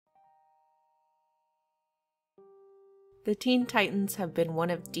The Teen Titans have been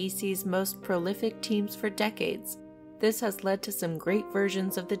one of DC's most prolific teams for decades. This has led to some great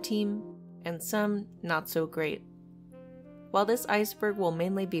versions of the team, and some not so great. While this iceberg will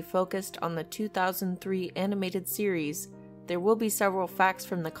mainly be focused on the 2003 animated series, there will be several facts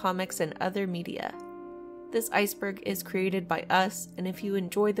from the comics and other media. This iceberg is created by us, and if you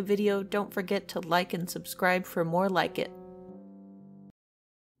enjoy the video, don't forget to like and subscribe for more like it.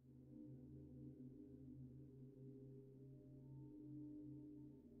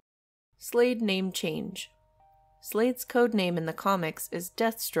 Slade name change. Slade's code name in the comics is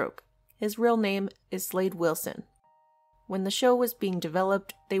Deathstroke. His real name is Slade Wilson. When the show was being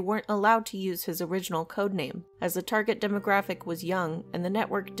developed, they weren't allowed to use his original code name, as the target demographic was young and the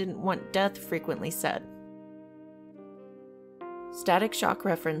network didn't want death frequently said. Static Shock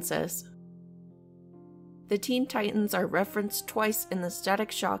references. The Teen Titans are referenced twice in the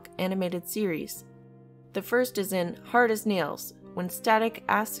Static Shock animated series. The first is in Hard as Nails, when Static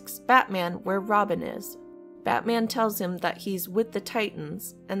asks Batman where Robin is. Batman tells him that he's with the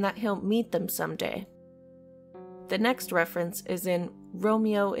Titans and that he'll meet them someday. The next reference is in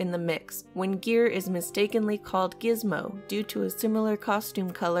Romeo in the Mix, when Gear is mistakenly called Gizmo due to a similar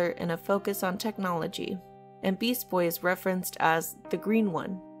costume color and a focus on technology, and Beast Boy is referenced as the Green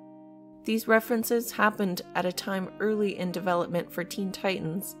One. These references happened at a time early in development for Teen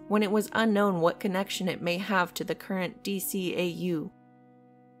Titans, when it was unknown what connection it may have to the current DCAU.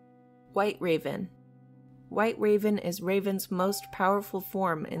 White Raven. White Raven is Raven's most powerful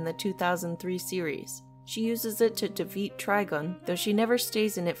form in the 2003 series. She uses it to defeat Trigon, though she never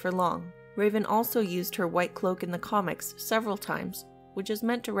stays in it for long. Raven also used her white cloak in the comics several times, which is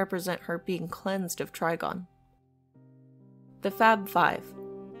meant to represent her being cleansed of Trigon. The Fab Five.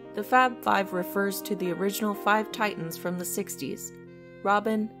 The Fab Five refers to the original 5 Titans from the 60s: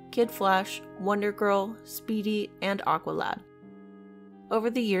 Robin, Kid Flash, Wonder Girl, Speedy, and Aqualad. Over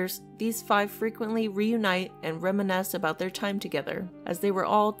the years, these 5 frequently reunite and reminisce about their time together, as they were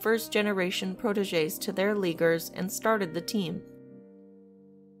all first-generation protégés to their leaguers and started the team.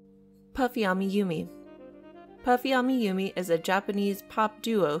 Puffy Amiyumi. Puffy Amiyumi is a Japanese pop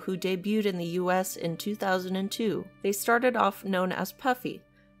duo who debuted in the US in 2002. They started off known as Puffy,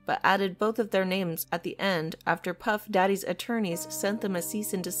 but added both of their names at the end after Puff Daddy's attorneys sent them a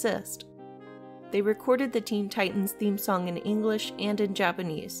cease and desist. They recorded the Teen Titans theme song in English and in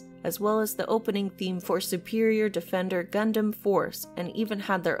Japanese, as well as the opening theme for Superior Defender Gundam Force, and even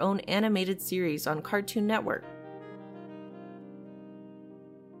had their own animated series on Cartoon Network.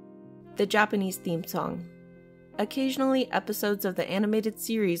 The Japanese theme song. Occasionally, episodes of the animated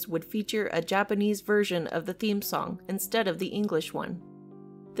series would feature a Japanese version of the theme song instead of the English one.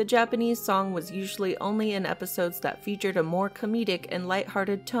 The Japanese song was usually only in episodes that featured a more comedic and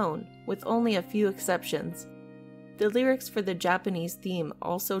lighthearted tone, with only a few exceptions. The lyrics for the Japanese theme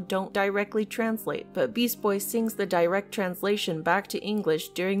also don't directly translate, but Beast Boy sings the direct translation back to English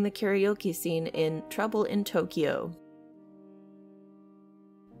during the karaoke scene in Trouble in Tokyo.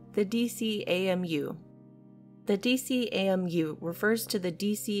 The DCAMU. The DCAMU refers to the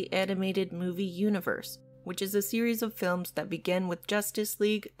DC Animated Movie Universe, which is a series of films that begin with Justice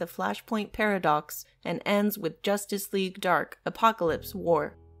League: The Flashpoint Paradox and ends with Justice League Dark: Apocalypse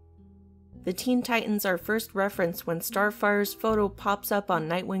War. The Teen Titans are first referenced when Starfire's photo pops up on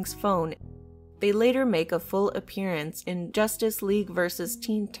Nightwing's phone. They later make a full appearance in Justice League vs.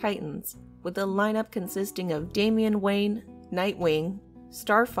 Teen Titans, with a lineup consisting of Damian Wayne, Nightwing,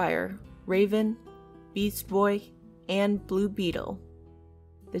 Starfire, Raven, Beast Boy, and Blue Beetle.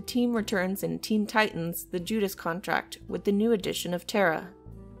 The team returns in Teen Titans: The Judas Contract with the new addition of Terra.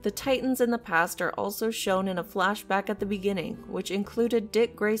 The Titans in the past are also shown in a flashback at the beginning, which included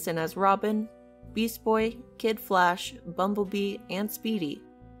Dick Grayson as Robin, Beast Boy, Kid Flash, Bumblebee, and Speedy.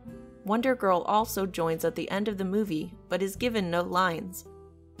 Wonder Girl also joins at the end of the movie, but is given no lines.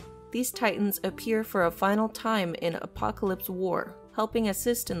 These Titans appear for a final time in Apocalypse War, helping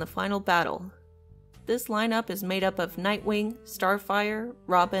assist in the final battle. This lineup is made up of Nightwing, Starfire,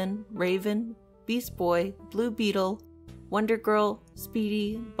 Robin, Raven, Beast Boy, Blue Beetle, Wonder Girl,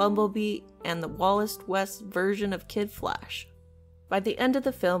 Speedy, Bumblebee, and the Wallace West version of Kid Flash. By the end of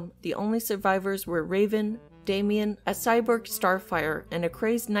the film, the only survivors were Raven, Damian, a cyborg Starfire, and a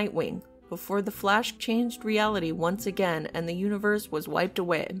crazed Nightwing, before the Flash changed reality once again and the universe was wiped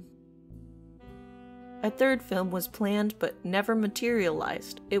away. A third film was planned but never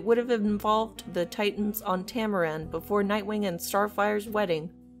materialized. It would have involved the Titans on Tamaran before Nightwing and Starfire's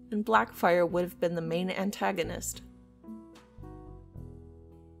wedding, and Blackfire would have been the main antagonist.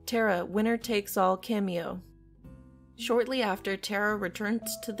 Terra winner-takes-all cameo. Shortly after Tara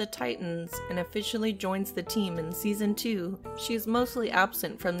returns to the Titans and officially joins the team in Season 2, she is mostly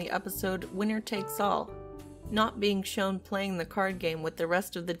absent from the episode Winner Takes All, not being shown playing the card game with the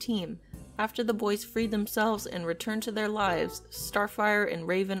rest of the team. After the boys free themselves and return to their lives, Starfire and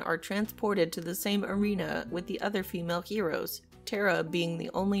Raven are transported to the same arena with the other female heroes, Tara being the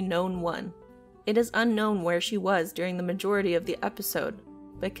only known one. It is unknown where she was during the majority of the episode,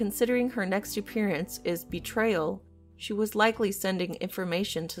 but considering her next appearance is Betrayal, she was likely sending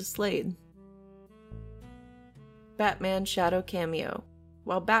information to Slade. Batman Shadow Cameo.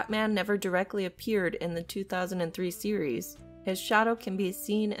 While Batman never directly appeared in the 2003 series, his shadow can be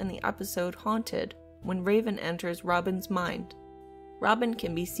seen in the episode Haunted, when Raven enters Robin's mind. Robin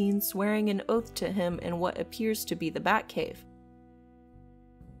can be seen swearing an oath to him in what appears to be the Batcave.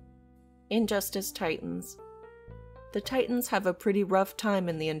 Injustice Titans. The Titans have a pretty rough time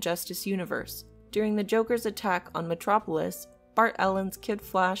in the Injustice universe. During the Joker's attack on Metropolis, Bart Allen's Kid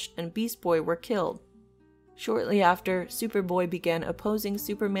Flash and Beast Boy were killed. Shortly after, Superboy began opposing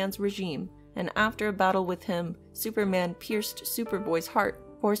Superman's regime, and after a battle with him, Superman pierced Superboy's heart,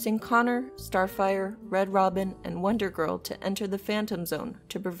 forcing Connor, Starfire, Red Robin, and Wonder Girl to enter the Phantom Zone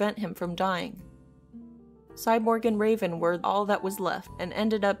to prevent him from dying. Cyborg and Raven were all that was left, and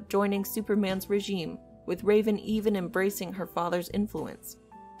ended up joining Superman's regime, with Raven even embracing her father's influence.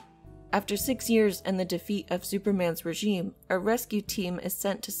 After 6 years and the defeat of Superman's regime, a rescue team is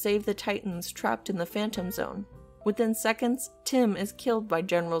sent to save the Titans trapped in the Phantom Zone. Within seconds, Tim is killed by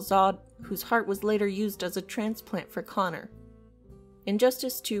General Zod, whose heart was later used as a transplant for Connor.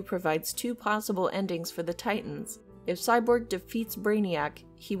 Injustice 2 provides two possible endings for the Titans. If Cyborg defeats Brainiac,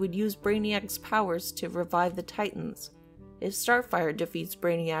 he would use Brainiac's powers to revive the Titans. If Starfire defeats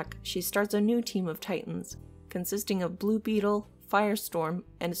Brainiac, she starts a new team of Titans, consisting of Blue Beetle, Firestorm,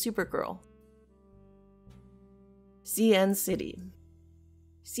 and Supergirl. CN City.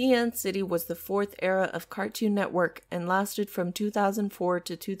 CN City was the fourth era of Cartoon Network and lasted from 2004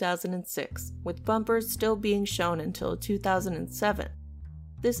 to 2006, with bumpers still being shown until 2007.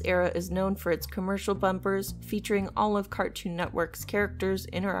 This era is known for its commercial bumpers featuring all of Cartoon Network's characters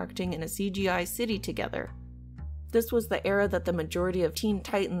interacting in a CGI city together. This was the era that the majority of Teen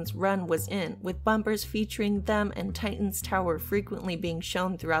Titans' run was in, with bumpers featuring them and Titans Tower frequently being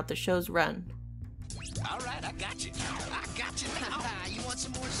shown throughout the show's run. Alright, I got you. I got you now. You want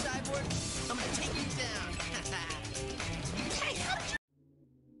some more, Cyborg? I'm gonna take you down. Hey, how did you...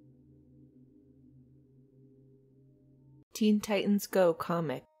 Teen Titans Go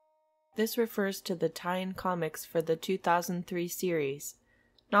comic. This refers to the tie-in comics for the 2003 series,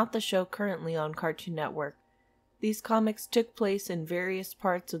 not the show currently on Cartoon Network. These comics took place in various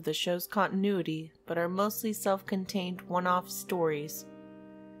parts of the show's continuity, but are mostly self-contained one-off stories.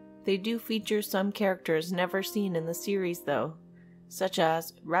 They do feature some characters never seen in the series though, such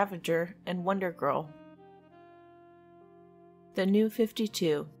as Ravager and Wonder Girl. The New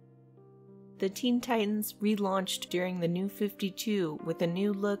 52. The Teen Titans relaunched during the New 52 with a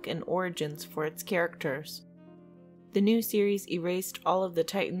new look and origins for its characters. The new series erased all of the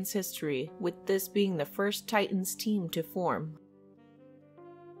Titans' history, with this being the first Titans team to form.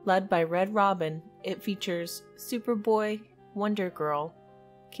 Led by Red Robin, it features Superboy, Wonder Girl,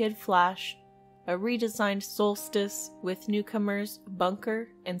 Kid Flash, a redesigned Solstice with newcomers Bunker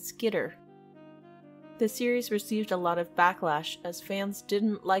and Skitter. The series received a lot of backlash as fans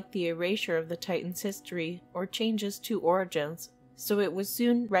didn't like the erasure of the Titans' history or changes to origins, so it was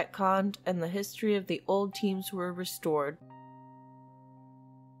soon retconned and the history of the old teams were restored.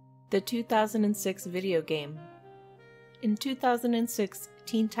 The 2006 video game. In 2006,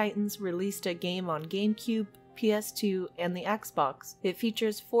 Teen Titans released a game on GameCube, PS2, and the Xbox. It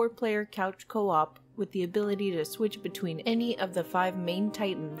features 4-player couch co-op with the ability to switch between any of the 5 main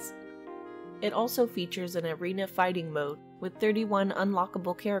Titans. It also features an arena fighting mode with 31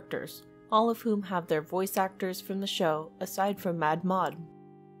 unlockable characters, all of whom have their voice actors from the show, aside from Mad Mod.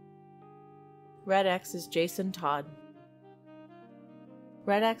 Red X is Jason Todd.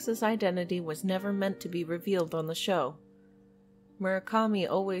 Red X's identity was never meant to be revealed on the show. Murakami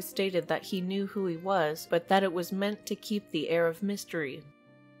always stated that he knew who he was, but that it was meant to keep the air of mystery.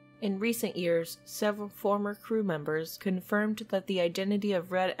 In recent years, several former crew members confirmed that the identity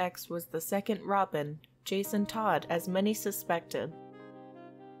of Red X was the second Robin, Jason Todd, as many suspected.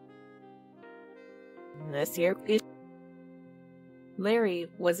 Larry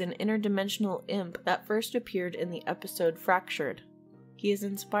was an interdimensional imp that first appeared in the episode Fractured. He is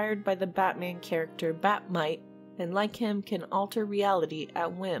inspired by the Batman character Batmite, and like him can alter reality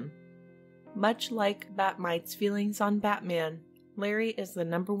at whim. Much like Batmite's feelings on Batman, Larry is the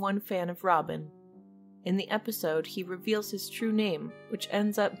 #1 fan of Robin. In the episode, he reveals his true name, which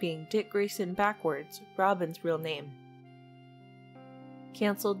ends up being Dick Grayson backwards, Robin's real name.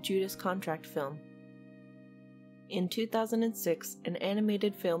 Cancelled Judas Contract film. In 2006, an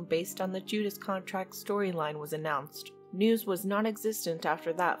animated film based on the Judas Contract storyline was announced. News was non-existent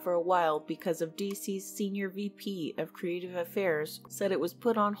after that for a while because of DC's senior VP of Creative Affairs said it was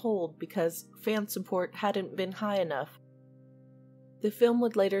put on hold because fan support hadn't been high enough. The film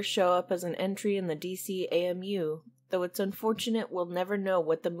would later show up as an entry in the DC AMU, though it's unfortunate we'll never know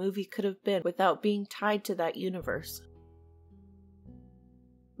what the movie could have been without being tied to that universe.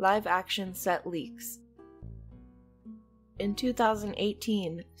 Live-action set leaks. In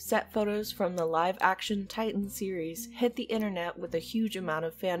 2018, set photos from the live-action Titan series hit the internet with a huge amount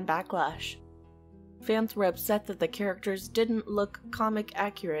of fan backlash. Fans were upset that the characters didn't look comic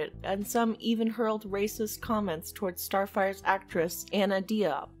accurate, and some even hurled racist comments towards Starfire's actress Anna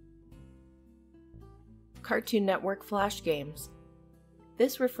Diop. Cartoon Network Flash Games.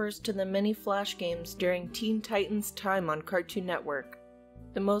 This refers to the many Flash games during Teen Titans' time on Cartoon Network.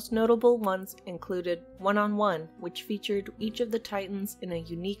 The most notable ones included One-on-One, which featured each of the Titans in a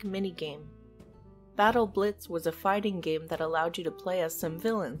unique minigame. Battle Blitz was a fighting game that allowed you to play as some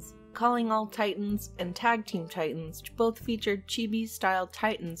villains. Calling All Titans and Tag Team Titans both featured chibi-style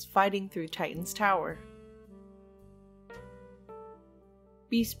Titans fighting through Titan's Tower.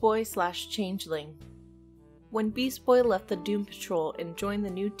 Beast Boy/Changeling. When Beast Boy left the Doom Patrol and joined the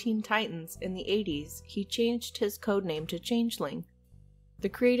new Teen Titans in the 80s, he changed his codename to Changeling. The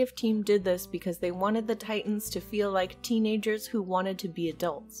creative team did this because they wanted the Titans to feel like teenagers who wanted to be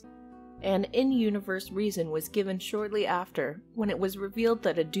adults. An in-universe reason was given shortly after, when it was revealed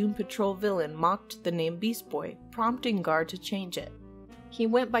that a Doom Patrol villain mocked the name Beast Boy, prompting Gar to change it. He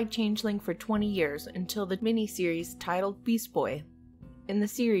went by Changeling for 20 years until the miniseries titled Beast Boy. In the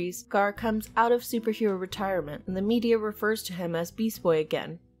series, Gar comes out of superhero retirement, and the media refers to him as Beast Boy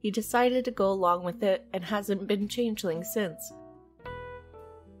again. He decided to go along with it and hasn't been Changeling since.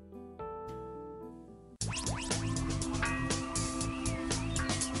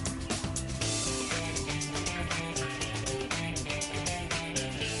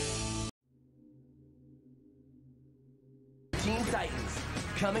 Teen Titans,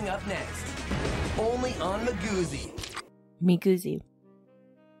 coming up next, only on Magoozy.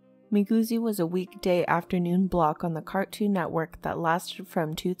 Magoozy was a weekday afternoon block on the Cartoon Network that lasted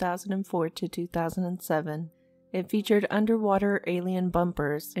from 2004 to 2007. It featured underwater alien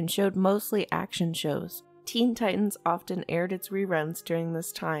bumpers and showed mostly action shows. Teen Titans often aired its reruns during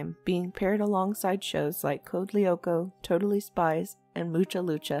this time, being paired alongside shows like Code Lyoko, Totally Spies, and Mucha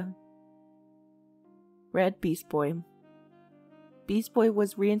Lucha. Red Beast Boy. Beast Boy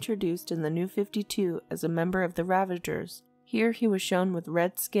was reintroduced in the New 52 as a member of the Ravagers. Here he was shown with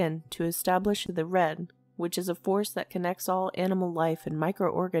red skin to establish the Red, which is a force that connects all animal life and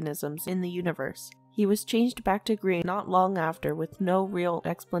microorganisms in the universe. He was changed back to green not long after with no real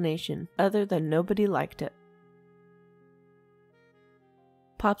explanation, other than nobody liked it.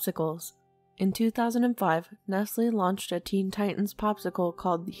 Popsicles. In 2005, Nestle launched a Teen Titans popsicle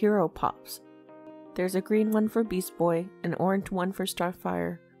called Hero Pops. There's a green one for Beast Boy, an orange one for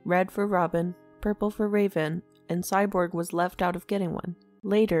Starfire, red for Robin, purple for Raven, and Cyborg was left out of getting one.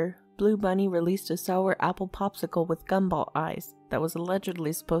 Later, Blue Bunny released a sour apple popsicle with gumball eyes that was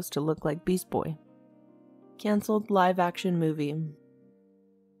allegedly supposed to look like Beast Boy. Cancelled live-action movie.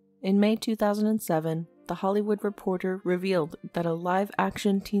 In May 2007, The Hollywood Reporter revealed that a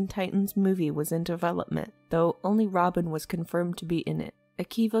live-action Teen Titans movie was in development, though only Robin was confirmed to be in it.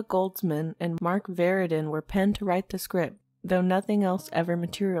 Akiva Goldsman and Mark Veridin were penned to write the script, though nothing else ever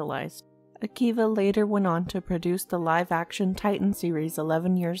materialized. Akiva later went on to produce the live-action Titan series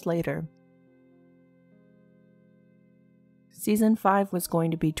 11 years later. Season 5 was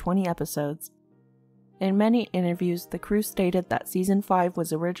going to be 20 episodes. In many interviews, the crew stated that Season 5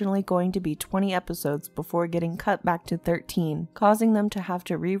 was originally going to be 20 episodes before getting cut back to 13, causing them to have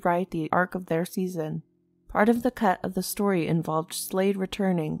to rewrite the arc of their season. Part of the cut of the story involved Slade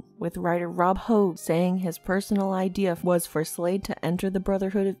returning, with writer Rob Hogue saying his personal idea was for Slade to enter the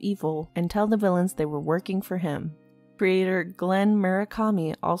Brotherhood of Evil and tell the villains they were working for him. Creator Glenn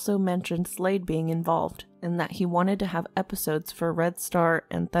Murakami also mentioned Slade being involved, and that he wanted to have episodes for Red Star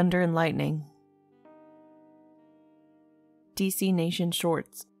and Thunder and Lightning. DC Nation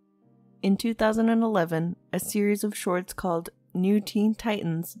Shorts. In 2011, a series of shorts called New Teen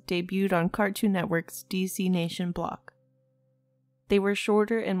Titans debuted on Cartoon Network's DC Nation block. They were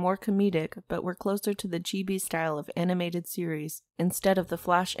shorter and more comedic, but were closer to the chibi style of animated series, instead of the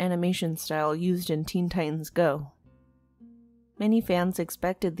flash animation style used in Teen Titans Go. Many fans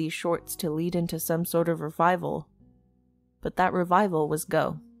expected these shorts to lead into some sort of revival, but that revival was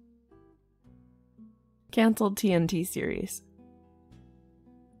Go. Cancelled TNT series.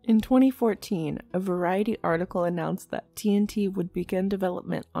 In 2014, a Variety article announced that TNT would begin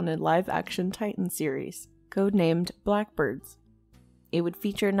development on a live-action Titan series, codenamed Blackbirds. It would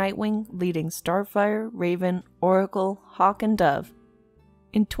feature Nightwing leading Starfire, Raven, Oracle, Hawk, and Dove.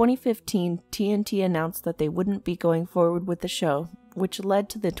 In 2015, TNT announced that they wouldn't be going forward with the show, which led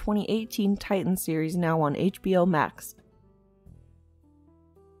to the 2018 Titan series now on HBO Max.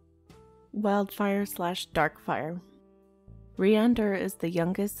 Wildfire/Darkfire. Reander is the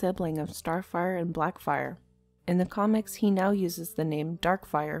youngest sibling of Starfire and Blackfire. In the comics, he now uses the name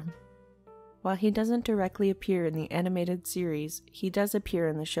Darkfire. While he doesn't directly appear in the animated series, he does appear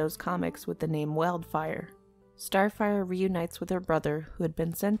in the show's comics with the name Wildfire. Starfire reunites with her brother, who had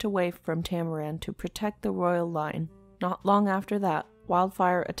been sent away from Tamaran to protect the royal line. Not long after that,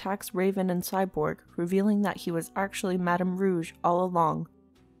 Wildfire attacks Raven and Cyborg, revealing that he was actually Madame Rouge all along.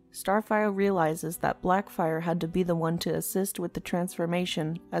 Starfire realizes that Blackfire had to be the one to assist with the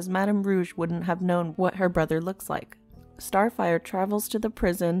transformation, as Madame Rouge wouldn't have known what her brother looks like. Starfire travels to the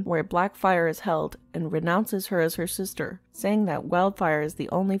prison where Blackfire is held and renounces her as her sister, saying that Wildfire is the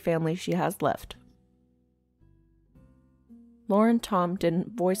only family she has left. Lauren Tom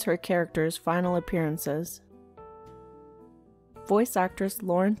didn't voice her character's final appearances. Voice actress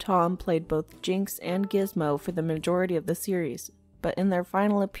Lauren Tom played both Jinx and Gizmo for the majority of the series, but in their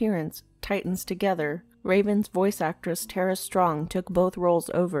final appearance, Titans Together, Raven's voice actress Tara Strong took both roles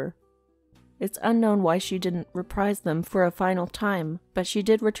over. It's unknown why she didn't reprise them for a final time, but she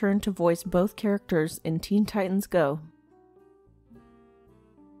did return to voice both characters in Teen Titans Go.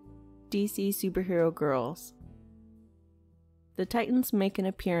 DC Superhero Girls. The Titans make an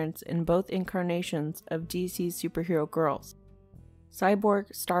appearance in both incarnations of DC's superhero girls.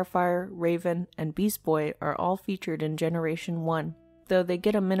 Cyborg, Starfire, Raven, and Beast Boy are all featured in Generation 1, though they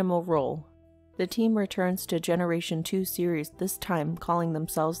get a minimal role. The team returns to Generation 2 series, this time calling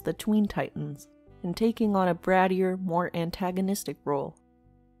themselves the Tween Titans, and taking on a brattier, more antagonistic role.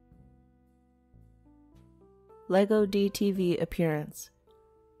 LEGO DTV appearance.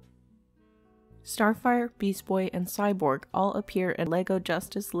 Starfire, Beast Boy, and Cyborg all appear in LEGO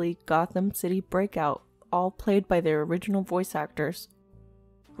Justice League Gotham City Breakout, all played by their original voice actors.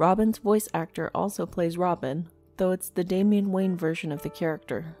 Robin's voice actor also plays Robin, though it's the Damian Wayne version of the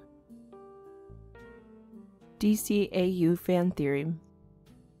character. DCAU fan theory.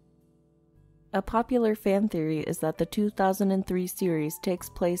 A popular fan theory is that the 2003 series takes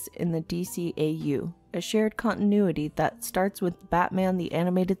place in the DCAU, a shared continuity that starts with Batman the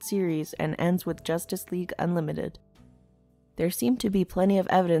Animated Series and ends with Justice League Unlimited. There seemed to be plenty of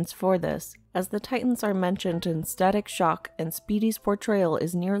evidence for this, as the Titans are mentioned in Static Shock and Speedy's portrayal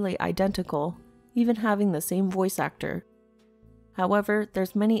is nearly identical, even having the same voice actor. However,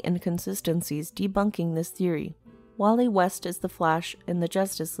 there's many inconsistencies debunking this theory. Wally West is the Flash in the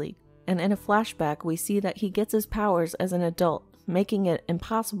Justice League, and in a flashback we see that he gets his powers as an adult, making it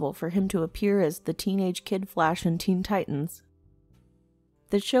impossible for him to appear as the teenage kid Flash in Teen Titans.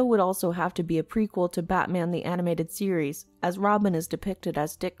 The show would also have to be a prequel to Batman the Animated Series, as Robin is depicted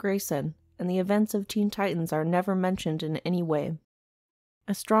as Dick Grayson, and the events of Teen Titans are never mentioned in any way.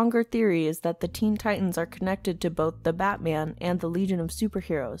 A stronger theory is that the Teen Titans are connected to both the Batman and the Legion of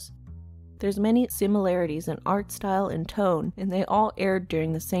Superheroes. There's many similarities in art style and tone, and they all aired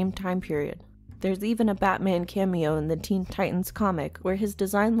during the same time period. There's even a Batman cameo in the Teen Titans comic, where his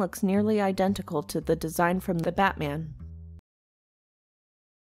design looks nearly identical to the design from the Batman.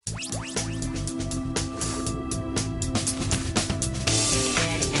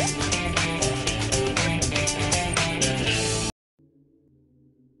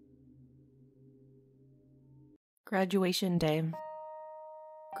 Graduation Day.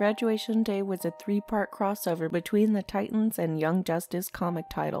 Graduation Day was a 3-part crossover between the Titans and Young Justice comic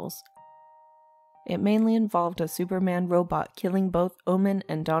titles. It mainly involved a Superman robot killing both Omen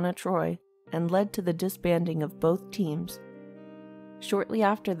and Donna Troy, and led to the disbanding of both teams. Shortly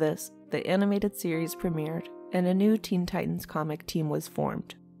after this, the animated series premiered, and a new Teen Titans comic team was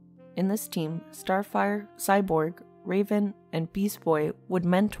formed. In this team, Starfire, Cyborg, Raven, and Beast Boy would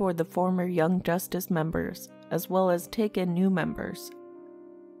mentor the former Young Justice members, as well as take in new members.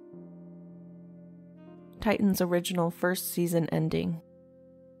 Titans' original first season ending.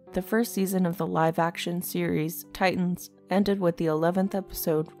 The first season of the live-action series, Titans, ended with the 11th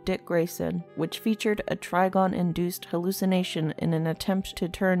episode, Dick Grayson, which featured a Trigon-induced hallucination in an attempt to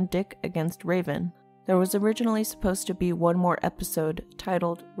turn Dick against Raven. There was originally supposed to be one more episode,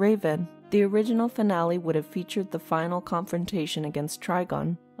 titled Raven, The original finale would have featured the final confrontation against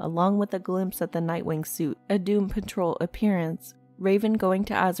Trigon, along with a glimpse at the Nightwing suit, a Doom Patrol appearance, Raven going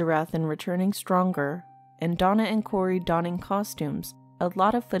to Azeroth and returning stronger, and Donna and Corey donning costumes. A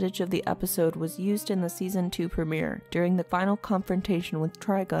lot of footage of the episode was used in the Season 2 premiere during the final confrontation with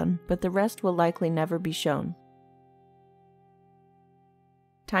Trigon, but the rest will likely never be shown.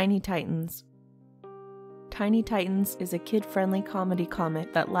 Tiny Titans. Tiny Titans is a kid-friendly comedy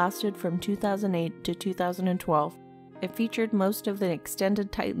comic that lasted from 2008 to 2012. It featured most of the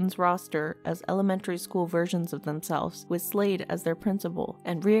extended Titans roster as elementary school versions of themselves, with Slade as their principal,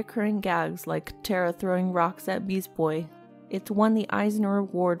 and reoccurring gags like Tara throwing rocks at Beast Boy. It's won the Eisner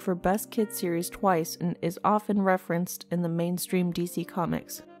Award for Best Kid Series twice and is often referenced in the mainstream DC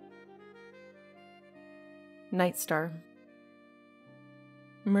comics. Nightstar.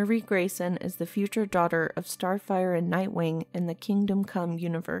 Marie Grayson is the future daughter of Starfire and Nightwing in the Kingdom Come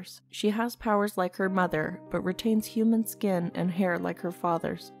universe. She has powers like her mother, but retains human skin and hair like her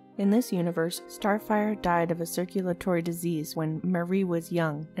father's. In this universe, Starfire died of a circulatory disease when Marie was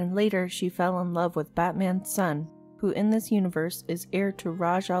young, and later she fell in love with Batman's son, who in this universe is heir to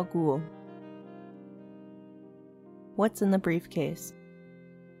Ra's al Ghul. What's in the briefcase?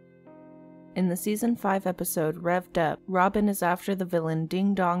 In the Season 5 episode Rev'd Up, Robin is after the villain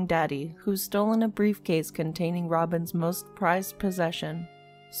Ding Dong Daddy, who's stolen a briefcase containing Robin's most prized possession.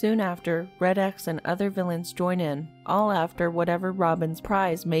 Soon after, Red X and other villains join in, all after whatever Robin's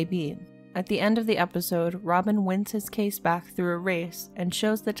prize may be. At the end of the episode, Robin wins his case back through a race and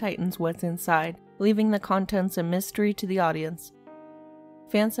shows the Titans what's inside, leaving the contents a mystery to the audience.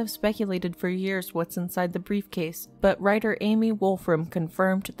 Fans have speculated for years what's inside the briefcase, but writer Amy Wolfram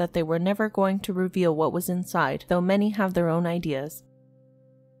confirmed that they were never going to reveal what was inside, though many have their own ideas.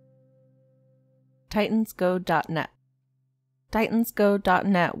 TitansGo.net.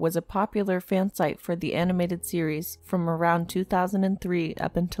 TitansGo.net was a popular fan site for the animated series from around 2003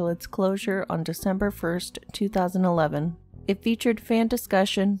 up until its closure on December 1st, 2011. It featured fan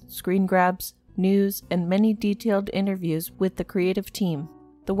discussion, screen grabs, news, and many detailed interviews with the creative team.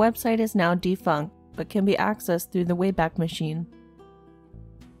 The website is now defunct, but can be accessed through the Wayback Machine.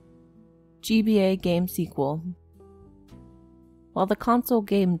 GBA game sequel. While the console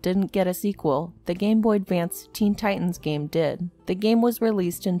game didn't get a sequel, the Game Boy Advance Teen Titans game did. The game was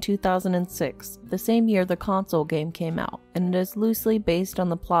released in 2006, the same year the console game came out, and it is loosely based on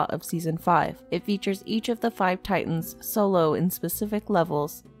the plot of Season 5. It features each of the 5 Titans solo in specific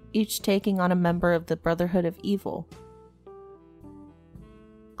levels, each taking on a member of the Brotherhood of Evil.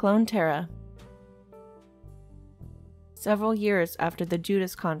 Clone Tara. Several years after the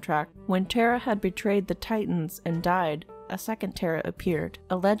Judas contract, when Tara had betrayed the Titans and died, a second Tara appeared,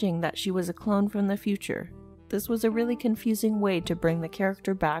 alleging that she was a clone from the future. This was a really confusing way to bring the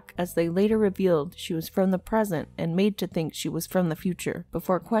character back, as they later revealed she was from the present and made to think she was from the future,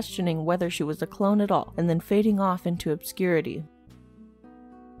 before questioning whether she was a clone at all, and then fading off into obscurity.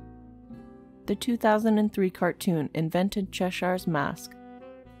 The 2003 cartoon invented Cheshire's mask.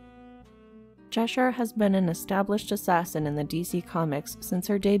 Cheshire has been an established assassin in the DC Comics since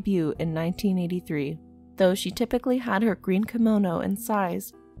her debut in 1983. Though she typically had her green kimono and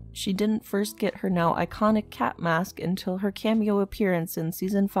sais, she didn't first get her now iconic cat mask until her cameo appearance in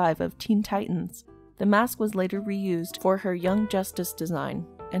Season 5 of Teen Titans. The mask was later reused for her Young Justice design,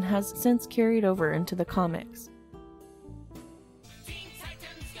 and has since carried over into the comics. Teen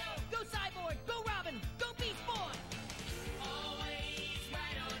Titans go! Go Cyborg! Go Robin! Go Beast Boy! Always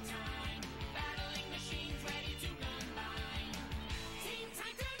right on time. Battling machines ready to combine. Teen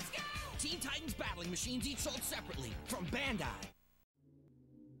Titans go! Teen Titans battling machines each sold separately from Bandai.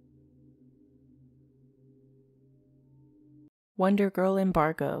 Wonder Girl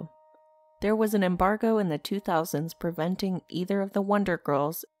embargo. There was an embargo in the 2000s preventing either of the Wonder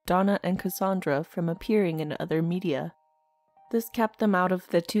Girls, Donna and Cassandra, from appearing in other media. This kept them out of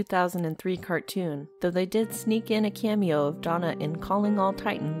the 2003 cartoon, though they did sneak in a cameo of Donna in Calling All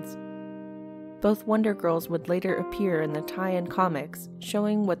Titans. Both Wonder Girls would later appear in the tie-in comics,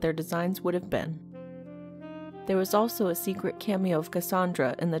 showing what their designs would have been. There was also a secret cameo of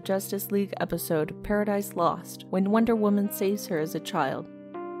Cassandra in the Justice League episode Paradise Lost, when Wonder Woman saves her as a child.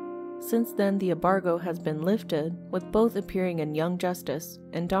 Since then, the embargo has been lifted, with both appearing in Young Justice,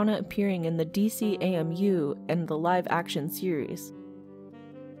 and Donna appearing in the DC AMU and the live-action series.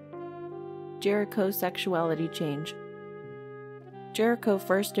 Jericho's sexuality change. Jericho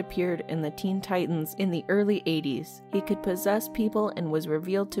first appeared in the Teen Titans in the early 80s. He could possess people and was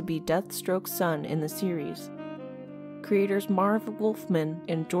revealed to be Deathstroke's son in the series. Creators Marv Wolfman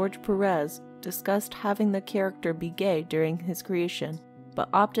and George Perez discussed having the character be gay during his creation. but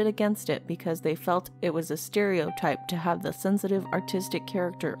opted against it because they felt it was a stereotype to have the sensitive artistic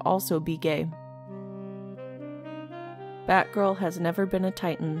character also be gay. Batgirl has never been a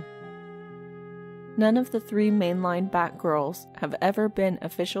Titan. None of the 3 mainline Batgirls have ever been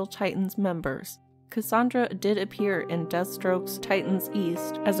official Titans members. Cassandra did appear in Deathstroke's Titans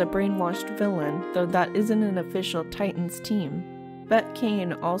East as a brainwashed villain, though that isn't an official Titans team. Beth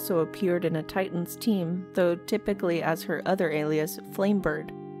Kane also appeared in a Titans team, though typically as her other alias,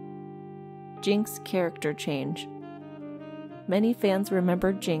 Flamebird. Jinx character change. Many fans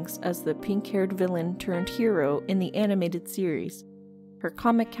remember Jinx as the pink-haired villain turned hero in the animated series. Her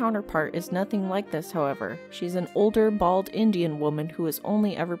comic counterpart is nothing like this, however. She's an older, bald Indian woman who is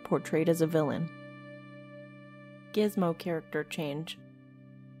only ever portrayed as a villain. Gizmo character change.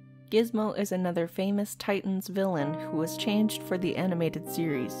 Gizmo is another famous Titans villain who was changed for the animated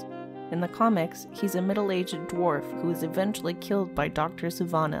series. In the comics, he's a middle-aged dwarf who is eventually killed by Dr.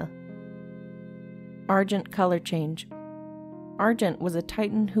 Sivana. Argent color change. Argent was a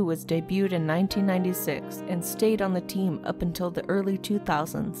Titan who was debuted in 1996 and stayed on the team up until the early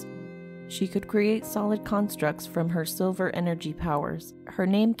 2000s. She could create solid constructs from her silver energy powers. Her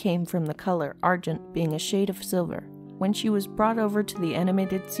name came from the color Argent being a shade of silver. When she was brought over to the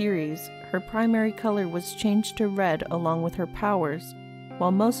animated series, her primary color was changed to red along with her powers.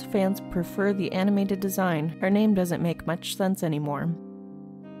 While most fans prefer the animated design, her name doesn't make much sense anymore.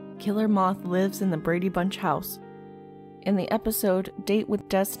 Killer Moth lives in the Brady Bunch house. In the episode Date with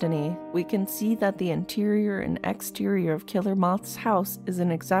Destiny, we can see that the interior and exterior of Killer Moth's house is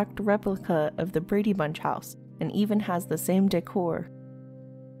an exact replica of the Brady Bunch house, and even has the same decor.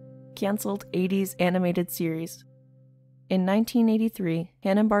 Cancelled 80s animated series. In 1983,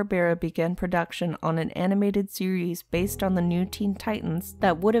 Hanna-Barbera began production on an animated series based on the new Teen Titans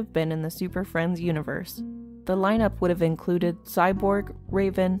that would have been in the Super Friends universe. The lineup would have included Cyborg,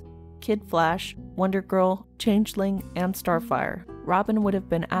 Raven, Kid Flash, Wonder Girl, Changeling, and Starfire. Robin would have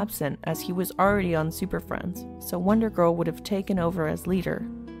been absent as he was already on Super Friends, so Wonder Girl would have taken over as leader.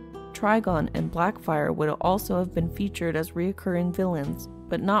 Trigon and Blackfire would also have been featured as recurring villains,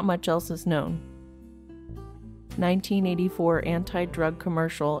 but not much else is known. 1984 anti-drug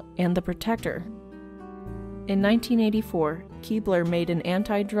commercial and The Protector. In 1984, Keebler made an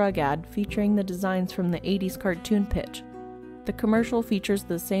anti-drug ad featuring the designs from the 80s cartoon pitch. The commercial features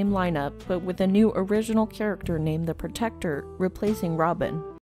the same lineup, but with a new original character named The Protector, replacing Robin.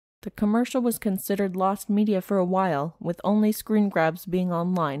 The commercial was considered lost media for a while, with only screen grabs being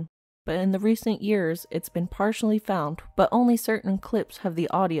online, but in the recent years it's been partially found, but only certain clips have the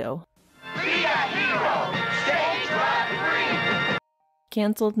audio. Be a hero! Stay drug-free!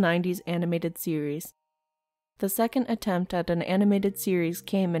 Cancelled 90s animated series. The second attempt at an animated series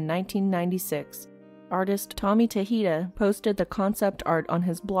came in 1996. Artist Tommy Tahita posted the concept art on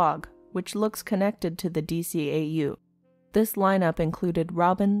his blog, which looks connected to the DCAU. This lineup included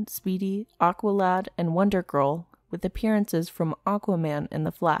Robin, Speedy, Aqualad, and Wonder Girl, with appearances from Aquaman and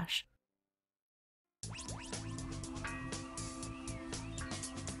The Flash.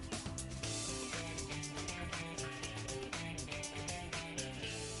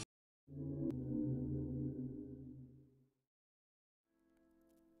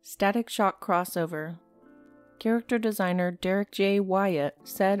 Static Shock crossover. Character designer Derek J. Wyatt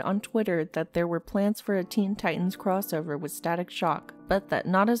said on Twitter that there were plans for a Teen Titans crossover with Static Shock, but that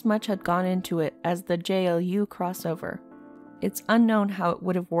not as much had gone into it as the JLU crossover. It's unknown how it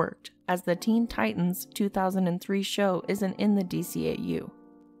would have worked, as the Teen Titans 2003 show isn't in the DCAU.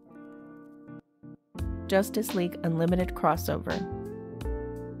 Justice League Unlimited crossover.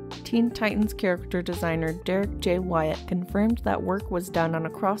 Teen Titans character designer Derek J. Wyatt confirmed that work was done on a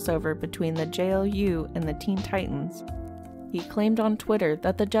crossover between the JLU and the Teen Titans. He claimed on Twitter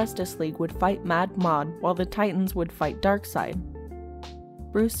that the Justice League would fight Mad Mod while the Titans would fight Darkseid.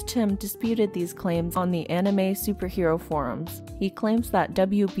 Bruce Timm disputed these claims on the anime superhero forums. He claims that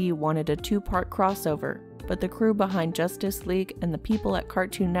WB wanted a two-part crossover, but the crew behind Justice League and the people at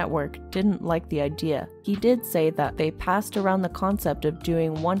Cartoon Network didn't like the idea. He did say that they passed around the concept of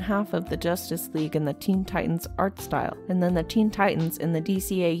doing one half of the Justice League in the Teen Titans art style, and then the Teen Titans in the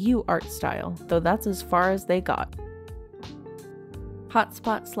DCAU art style, though that's as far as they got.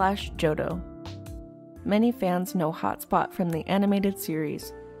 Hotspot / Johto. Many fans know Hotspot from the animated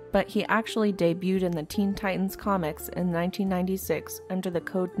series, but he actually debuted in the Teen Titans comics in 1996 under the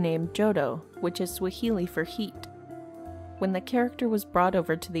code name Johto, which is Swahili for heat. When the character was brought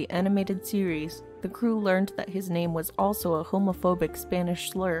over to the animated series, the crew learned that his name was also a homophobic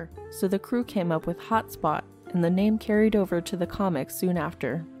Spanish slur, so the crew came up with Hotspot, and the name carried over to the comics soon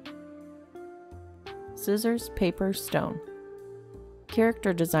after. Scissors, Paper, Stone.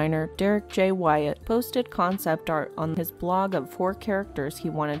 Character designer Derek J. Wyatt posted concept art on his blog of 4 characters he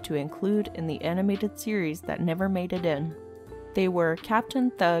wanted to include in the animated series that never made it in. They were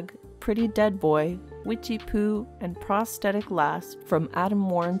Captain Thug, Pretty Dead Boy, Witchy Poo, and Prosthetic Lass from Adam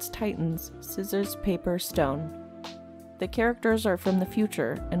Warren's Titans, Scissors, Paper, Stone. The characters are from the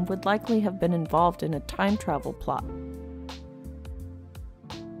future and would likely have been involved in a time travel plot.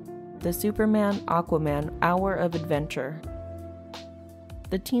 The Superman-Aquaman Hour of Adventure.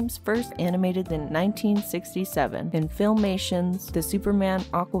 The team's first animated in 1967 in Filmation's The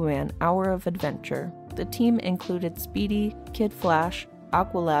Superman-Aquaman Hour of Adventure. The team included Speedy, Kid Flash,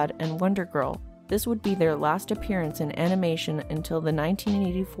 Aqualad, and Wonder Girl. This would be their last appearance in animation until the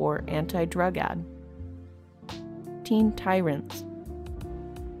 1984 anti-drug ad. Teen Tyrants.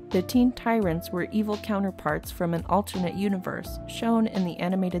 The Teen Tyrants were evil counterparts from an alternate universe, shown in the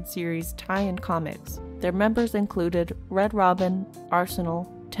animated series tie-in comics. Their members included Red Robin,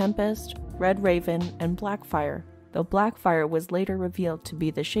 Arsenal, Tempest, Red Raven, and Blackfire, though Blackfire was later revealed to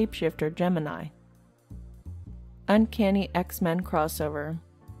be the shapeshifter Gemini. Uncanny X-Men crossover.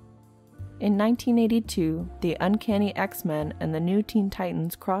 In 1982, the Uncanny X-Men and the New Teen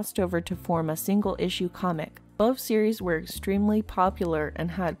Titans crossed over to form a single-issue comic. Both series were extremely popular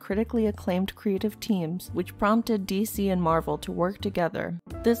and had critically acclaimed creative teams, which prompted DC and Marvel to work together.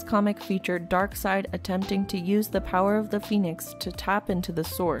 This comic featured Darkseid attempting to use the power of the Phoenix to tap into the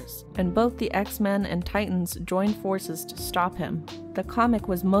Source, and both the X-Men and Titans joined forces to stop him. The comic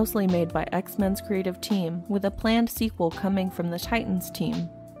was mostly made by X-Men's creative team, with a planned sequel coming from the Titans team.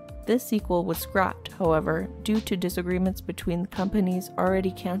 This sequel was scrapped, however, due to disagreements between companies already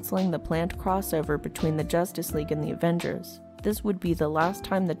canceling the planned crossover between the Justice League and the Avengers. This would be the last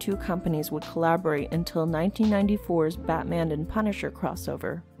time the two companies would collaborate until 1994's Batman and Punisher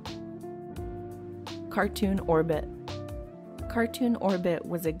crossover. Cartoon Orbit. Cartoon Orbit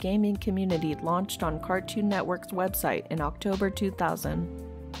was a gaming community launched on Cartoon Network's website in October 2000.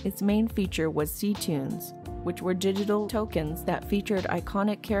 Its main feature was C-Tunes, which were digital tokens that featured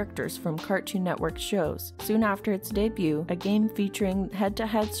iconic characters from Cartoon Network shows. Soon after its debut, a game featuring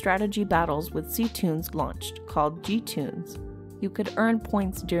head-to-head strategy battles with C-Tunes launched, called G-Tunes. You could earn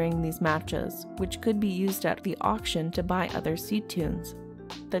points during these matches, which could be used at the auction to buy other C-Tunes.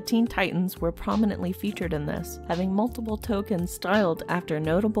 The Teen Titans were prominently featured in this, having multiple tokens styled after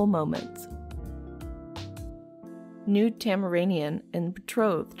notable moments. Nude Tamaranian and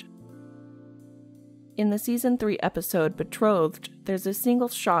Betrothed. In the Season 3 episode Betrothed, there's a single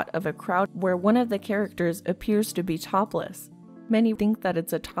shot of a crowd where one of the characters appears to be topless. Many think that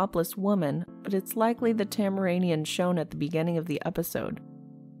it's a topless woman, but it's likely the Tamaranian shown at the beginning of the episode.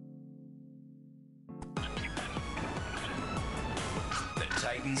 The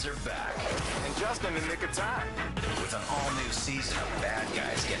Titans are back. And just in the nick of time. With an all-new season of bad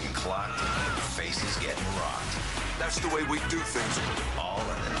guys getting clocked, faces getting rocked. That's the way we do things. All in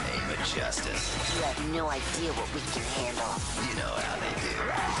the name of justice. You have no idea what we can handle. You know how they do.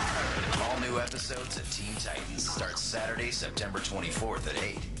 All new episodes of Teen Titans start Saturday, September 24th at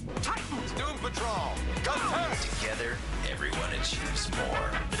 8. Titans Doom Patrol! Go first! Together, everyone achieves more.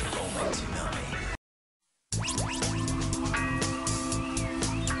 Only Toonami.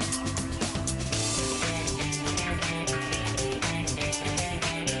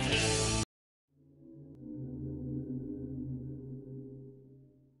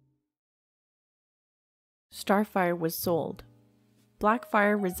 Starfire was sold.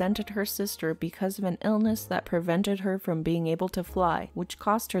 Blackfire resented her sister because of an illness that prevented her from being able to fly, which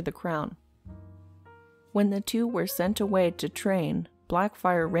cost her the crown. When the two were sent away to train,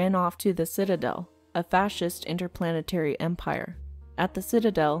 Blackfire ran off to the Citadel, a fascist interplanetary empire. At the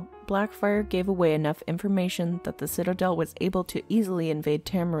Citadel, Blackfire gave away enough information that the Citadel was able to easily invade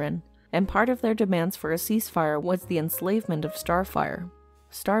Tamaran, and part of their demands for a ceasefire was the enslavement of Starfire.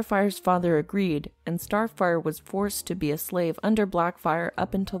 Starfire's father agreed, and Starfire was forced to be a slave under Blackfire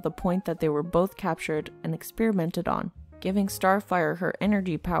up until the point that they were both captured and experimented on, giving Starfire her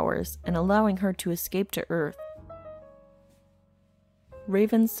energy powers and allowing her to escape to Earth.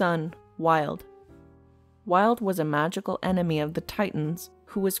 Raven's son, Wild. Wild was a magical enemy of the Titans,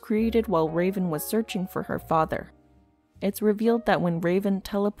 who was created while Raven was searching for her father. It's revealed that when Raven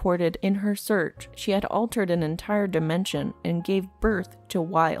teleported in her search, she had altered an entire dimension and gave birth to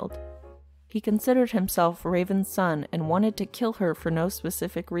Wild. He considered himself Raven's son and wanted to kill her for no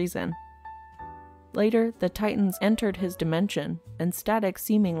specific reason. Later, the Titans entered his dimension, and Static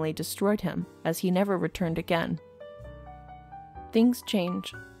seemingly destroyed him, as he never returned again. Things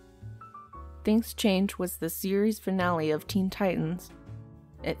Change. Things Change was the series finale of Teen Titans.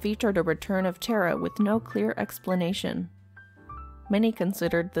 It featured a return of Terra with no clear explanation. Many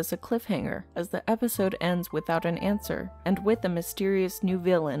considered this a cliffhanger, as the episode ends without an answer, and with a mysterious new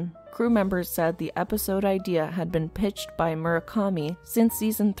villain. Crew members said the episode idea had been pitched by Murakami since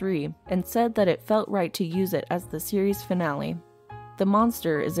season 3, and said that it felt right to use it as the series finale. The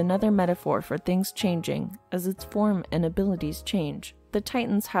monster is another metaphor for things changing, as its form and abilities change. The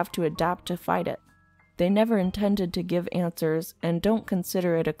Titans have to adapt to fight it. They never intended to give answers, and don't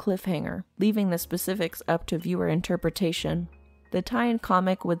consider it a cliffhanger, leaving the specifics up to viewer interpretation. The tie-in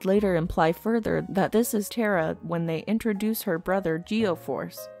comic would later imply further that this is Terra when they introduce her brother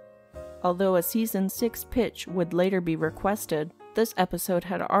Geoforce. Although a season 6 pitch would later be requested, this episode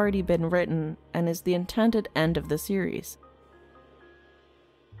had already been written and is the intended end of the series.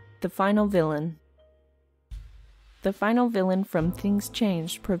 The final villain. The final villain from Things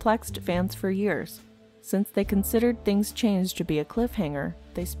Changed perplexed fans for years. Since they considered Things Changed to be a cliffhanger,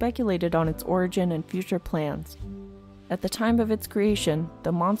 they speculated on its origin and future plans. At the time of its creation,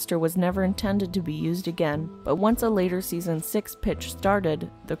 the monster was never intended to be used again, but once a later season 6 pitch started,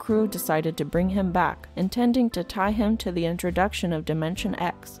 the crew decided to bring him back, intending to tie him to the introduction of Dimension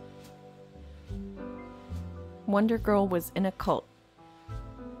X. Wonder Girl was in a cult.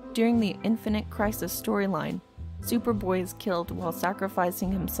 During the Infinite Crisis storyline, Superboy is killed while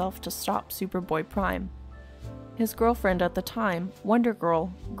sacrificing himself to stop Superboy Prime. His girlfriend at the time, Wonder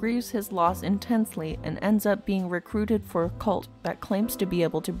Girl, grieves his loss intensely and ends up being recruited for a cult that claims to be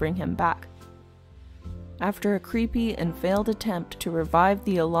able to bring him back. After a creepy and failed attempt to revive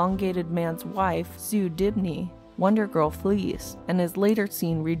the elongated man's wife, Sue Dibney, Wonder Girl flees and is later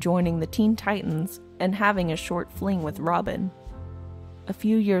seen rejoining the Teen Titans and having a short fling with Robin. A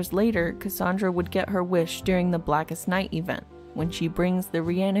few years later, Cassandra would get her wish during the Blackest Night event, when she brings the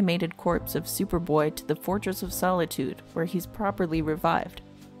reanimated corpse of Superboy to the Fortress of Solitude, where he's properly revived.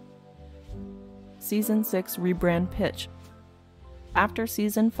 Season 6 rebrand pitch. After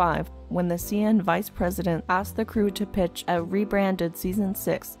Season 5, when the CN Vice President asked the crew to pitch a rebranded Season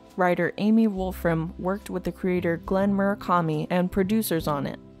 6, writer Amy Wolfram worked with the creator Glenn Murakami and producers on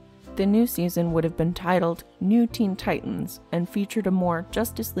it. The new season would have been titled New Teen Titans and featured a more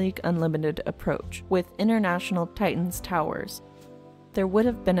Justice League Unlimited approach, with International Titans towers. There would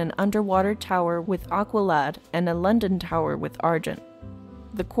have been an underwater tower with Aqualad and a London tower with Argent.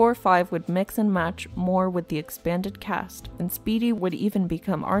 The core 5 would mix and match more with the expanded cast, and Speedy would even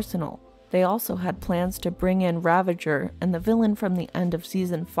become Arsenal. They also had plans to bring in Ravager and the villain from the end of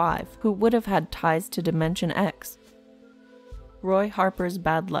Season 5, who would have had ties to Dimension X. Roy Harper's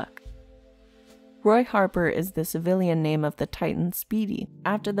bad luck. Roy Harper is the civilian name of the Titan Speedy.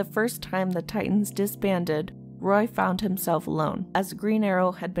 After the first time the Titans disbanded, Roy found himself alone, as Green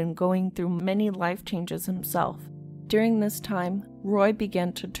Arrow had been going through many life changes himself. During this time, Roy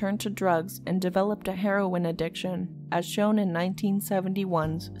began to turn to drugs and developed a heroin addiction, as shown in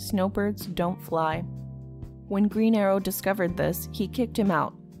 1971's Snowbirds Don't Fly. When Green Arrow discovered this, he kicked him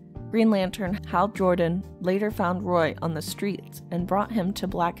out. Green Lantern Hal Jordan later found Roy on the streets and brought him to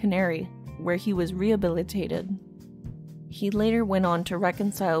Black Canary, where he was rehabilitated. He later went on to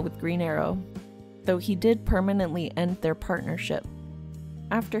reconcile with Green Arrow, though he did permanently end their partnership.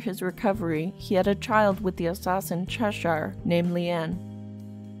 After his recovery, he had a child with the assassin Cheshire named Leanne.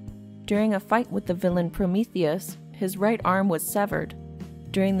 During a fight with the villain Prometheus, his right arm was severed.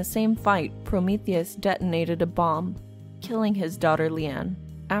 During the same fight, Prometheus detonated a bomb, killing his daughter Leanne.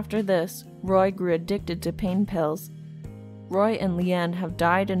 After this, Roy grew addicted to pain pills. Roy and Leanne have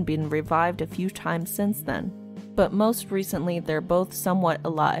died and been revived a few times since then, but most recently they're both somewhat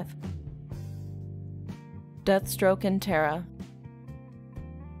alive. Deathstroke and Terra.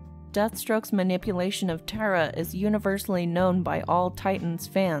 Deathstroke's manipulation of Terra is universally known by all Titans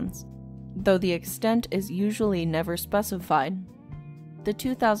fans, though the extent is usually never specified. The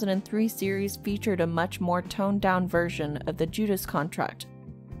 2003 series featured a much more toned-down version of the Judas Contract,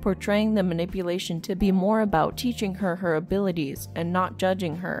 portraying the manipulation to be more about teaching her her abilities and not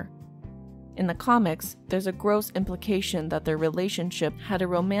judging her. In the comics, there's a gross implication that their relationship had a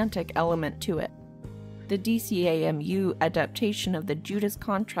romantic element to it. The DCAMU adaptation of the Judas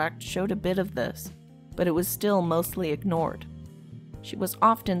Contract showed a bit of this, but it was still mostly ignored. She was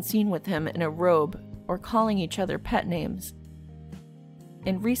often seen with him in a robe or calling each other pet names.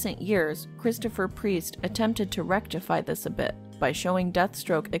 In recent years, Christopher Priest attempted to rectify this a bit by showing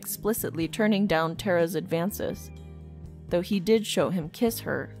Deathstroke explicitly turning down Terra's advances, though he did show him kiss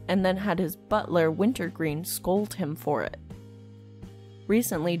her and then had his butler Wintergreen scold him for it.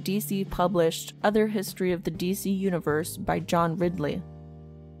 Recently, DC published Other History of the DC Universe by John Ridley.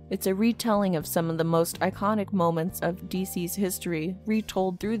 It's a retelling of some of the most iconic moments of DC's history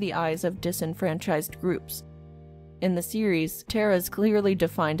retold through the eyes of disenfranchised groups. In the series, Tara is clearly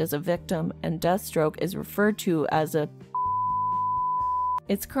defined as a victim, and Deathstroke is referred to as a.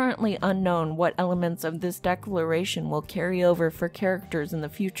 It's currently unknown what elements of this declaration will carry over for characters in the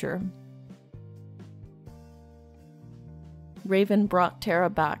future. Raven brought Tara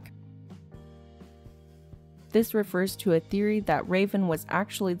back. This refers to a theory that Raven was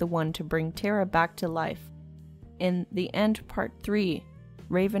actually the one to bring Tara back to life. In The End Part 3,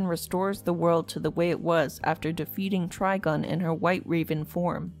 Raven restores the world to the way it was after defeating Trigun in her White Raven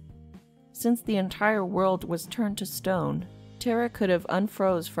form. Since the entire world was turned to stone, Tara could have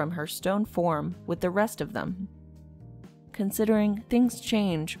unfroze from her stone form with the rest of them. Considering Things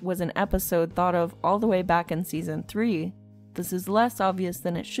Change was an episode thought of all the way back in Season 3, this is less obvious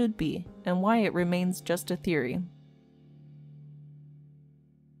than it should be, and why it remains just a theory.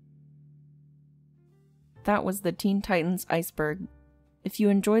 That was the Teen Titans Iceberg. If you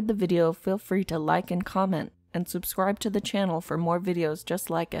enjoyed the video, feel free to like and comment, and subscribe to the channel for more videos just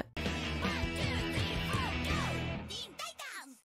like it.